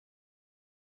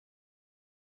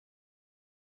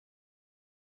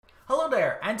Hello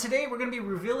there, and today we're going to be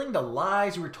revealing the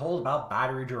lies you were told about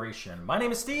battery duration. My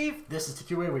name is Steve, this is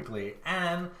TQA Weekly,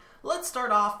 and let's start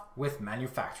off with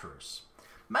manufacturers.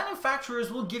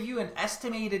 Manufacturers will give you an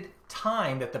estimated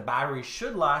time that the battery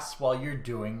should last while you're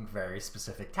doing very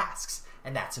specific tasks,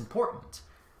 and that's important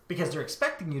because they're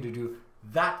expecting you to do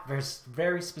that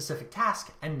very specific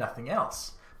task and nothing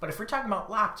else. But if we're talking about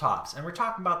laptops, and we're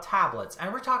talking about tablets,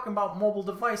 and we're talking about mobile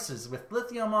devices with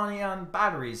lithium-ion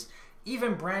batteries,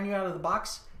 even brand new out of the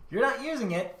box, you're not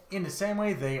using it in the same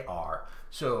way they are.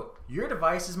 So your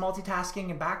device is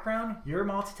multitasking in background, you're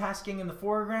multitasking in the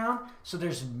foreground, so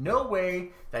there's no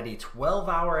way that a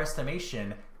 12-hour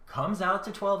estimation comes out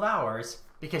to 12 hours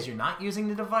because you're not using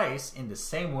the device in the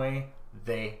same way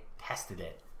they tested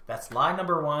it. That's lie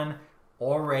number one,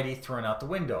 already thrown out the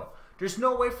window. There's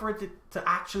no way for it to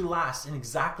actually last in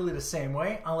exactly the same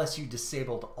way unless you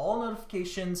disabled all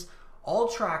notifications, all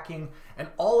tracking, and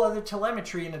all other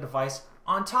telemetry in the device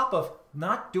on top of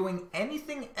not doing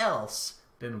anything else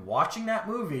than watching that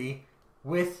movie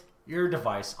with your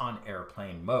device on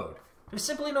airplane mode. There's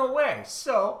simply no way.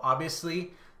 So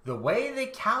obviously the way they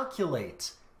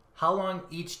calculate how long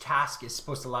each task is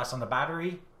supposed to last on the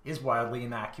battery is wildly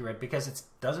inaccurate because it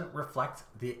doesn't reflect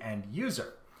the end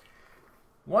user.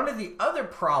 One of the other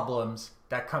problems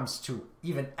that comes to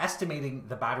even estimating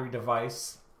the battery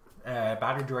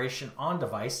duration on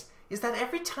device is that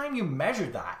every time you measure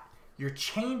that, you're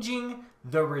changing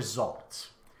the result.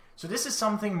 So this is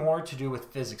something more to do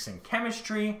with physics and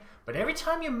chemistry, but every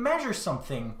time you measure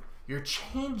something, you're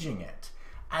changing it.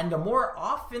 And the more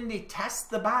often they test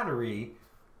the battery,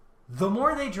 the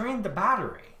more they drain the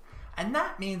battery. And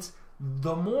that means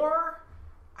the more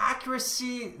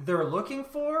accuracy they're looking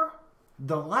for,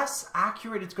 the less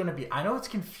accurate it's going to be. I know it's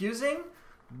confusing,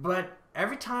 but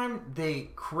every time they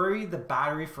query the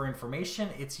battery for information,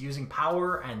 it's using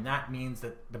power, and that means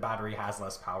that the battery has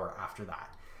less power after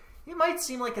that. It might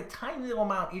seem like a tiny little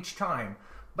amount each time,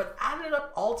 but add it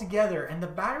up all together and the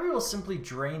battery will simply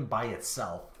drain by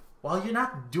itself while you're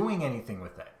not doing anything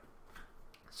with it.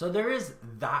 So there is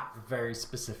that very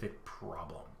specific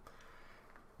problem.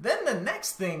 Then the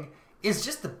next thing is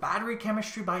just the battery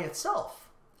chemistry by itself.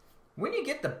 When you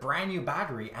get the brand new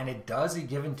battery and it does a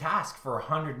given task for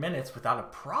 100 minutes without a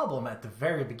problem at the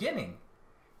very beginning,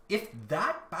 if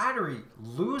that battery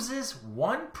loses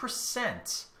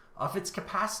 1% of its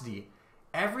capacity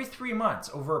every 3 months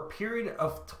over a period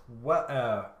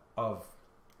of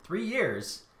 3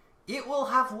 years, it will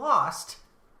have lost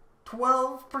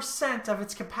 12% of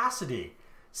its capacity,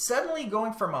 suddenly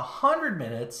going from 100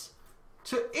 minutes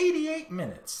to 88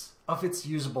 minutes of its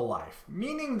usable life,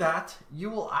 meaning that you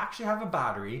will actually have a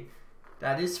battery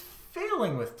that is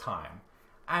failing with time.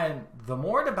 And the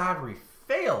more the battery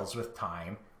fails with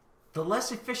time, the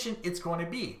less efficient it's going to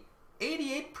be.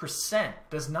 88%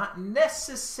 does not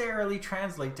necessarily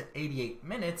translate to 88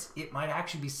 minutes. It might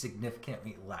actually be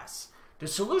significantly less. The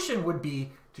solution would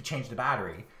be to change the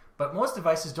battery, but most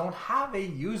devices don't have a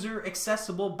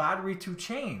user-accessible battery to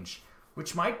change,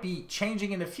 which might be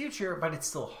changing in the future, but it's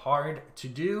still hard to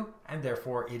do, and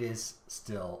therefore it is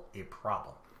still a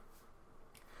problem.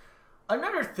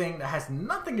 Another thing that has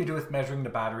nothing to do with measuring the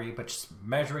battery, but just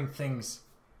measuring things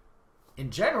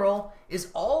in general, is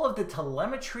all of the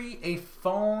telemetry a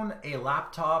phone, a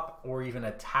laptop, or even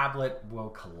a tablet will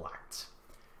collect.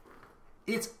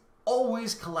 It's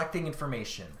always collecting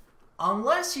information.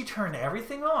 Unless you turn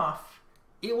everything off,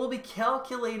 it will be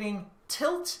calculating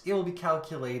tilt, it will be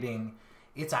calculating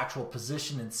its actual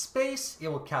position in space, it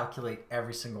will calculate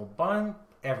every single bump,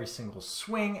 every single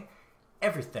swing,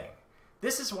 everything.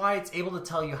 This is why it's able to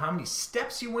tell you how many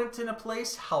steps you went in a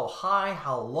place, how high,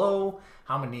 how low,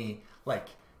 how many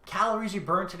calories you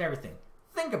burnt and everything.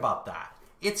 Think about that.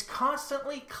 It's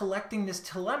constantly collecting this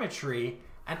telemetry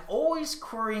and always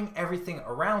querying everything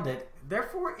around it.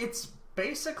 Therefore, it's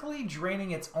basically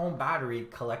draining its own battery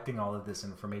collecting all of this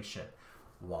information.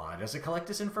 Why does it collect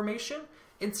this information?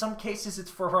 In some cases, it's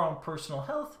for her own personal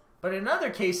health, but in other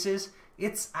cases,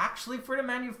 it's actually for the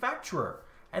manufacturer.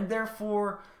 And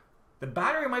therefore, the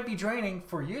battery might be draining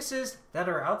for uses that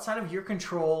are outside of your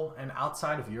control and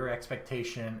outside of your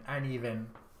expectation and even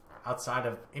outside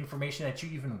of information that you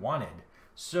even wanted.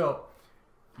 So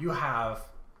you have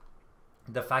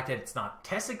the fact that it's not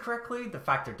tested correctly, the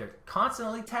fact that they're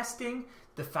constantly testing,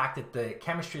 the fact that the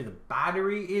chemistry of the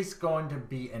battery is going to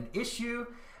be an issue,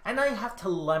 and now you have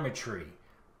telemetry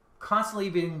constantly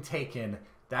being taken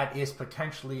that is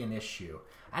potentially an issue.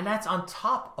 And that's on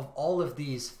top of all of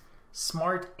these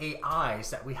smart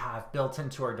AIs that we have built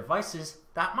into our devices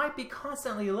that might be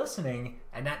constantly listening,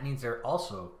 and that means they're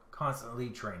also constantly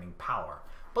draining power.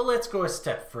 But let's go a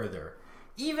step further.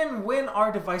 even when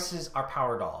our devices are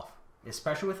powered off,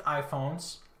 especially with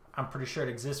iPhones, I'm pretty sure it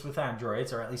exists with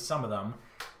Androids, or at least some of them,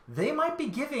 they might be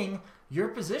giving your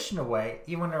position away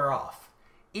even when they're off.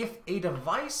 If a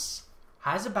device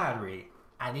has a battery,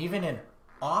 and even in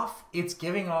off, it's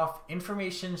giving off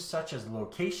information such as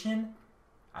location,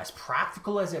 as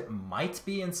practical as it might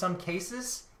be in some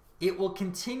cases, it will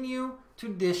continue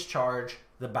to discharge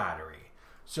the battery.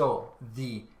 So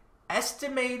the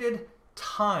estimated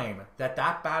time that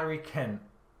that battery can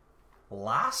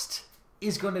last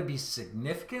is going to be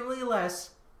significantly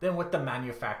less than what the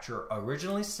manufacturer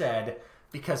originally said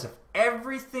because of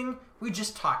everything we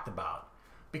just talked about.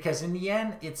 Because in the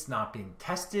end, it's not being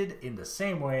tested in the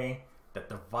same way that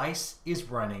the device is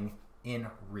running in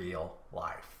real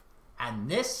life. And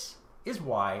this is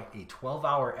why a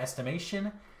 12-hour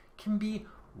estimation can be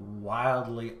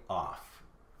wildly off.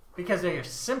 Because they are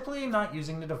simply not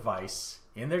using the device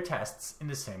in their tests in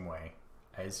the same way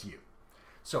as you.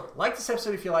 So, like this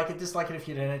episode if you like it, dislike it if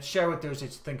you didn't, share with those that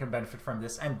you think can benefit from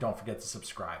this, and don't forget to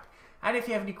subscribe. And if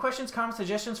you have any questions, comments,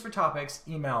 suggestions for topics,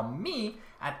 email me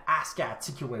at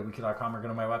ask@TQAweekly.com, or go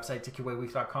to my website,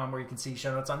 TQAweekly.com, where you can see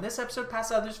show notes on this episode,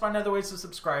 past others, find other ways of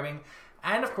subscribing,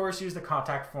 and of course use the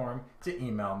contact form to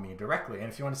email me directly.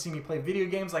 And if you want to see me play video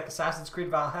games like Assassin's Creed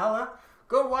Valhalla,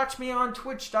 go watch me on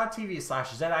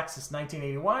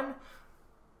twitch.tv/ZAccess1981,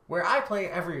 where I play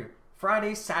every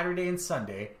Friday, Saturday, and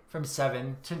Sunday from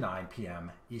 7 to 9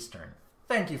 p.m. Eastern.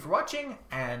 Thank you for watching,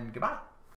 and goodbye.